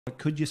it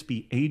could just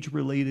be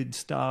age-related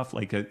stuff.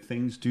 Like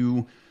things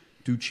do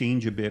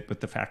change a bit,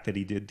 but the fact that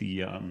he did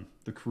the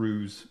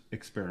cruise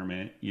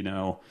experiment,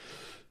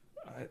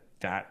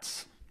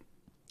 that's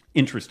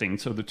interesting.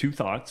 So the two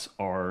thoughts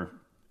are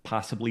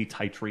possibly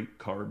titrate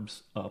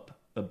carbs up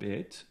a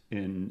bit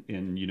and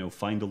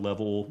find a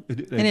level.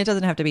 And it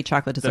doesn't have to be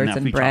chocolate desserts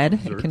and bread.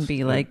 It can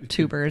be like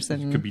tubers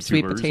and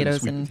sweet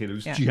potatoes and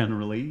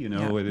generally,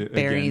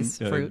 berries,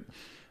 fruit.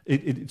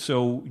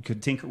 So you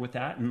could tinker with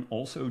that, and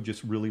also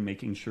just really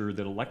making sure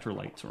that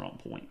electrolytes are on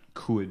point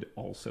could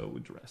also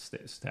address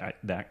this.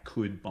 That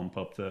could bump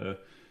up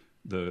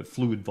the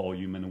fluid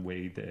volume in a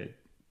way that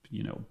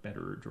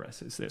better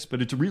addresses this.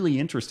 But it's really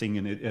interesting,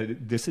 and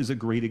this is a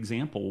great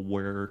example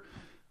where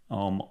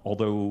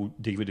although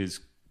David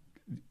is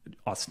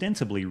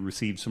ostensibly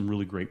received some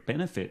really great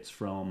benefits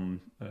from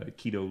a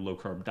keto low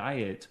carb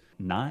diet,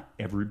 not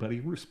everybody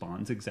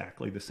responds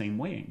exactly the same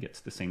way and gets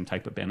the same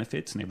type of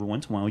benefits. And every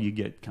once in a while you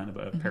get kind of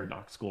a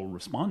paradoxical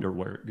responder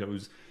where it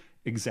goes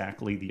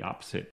exactly the opposite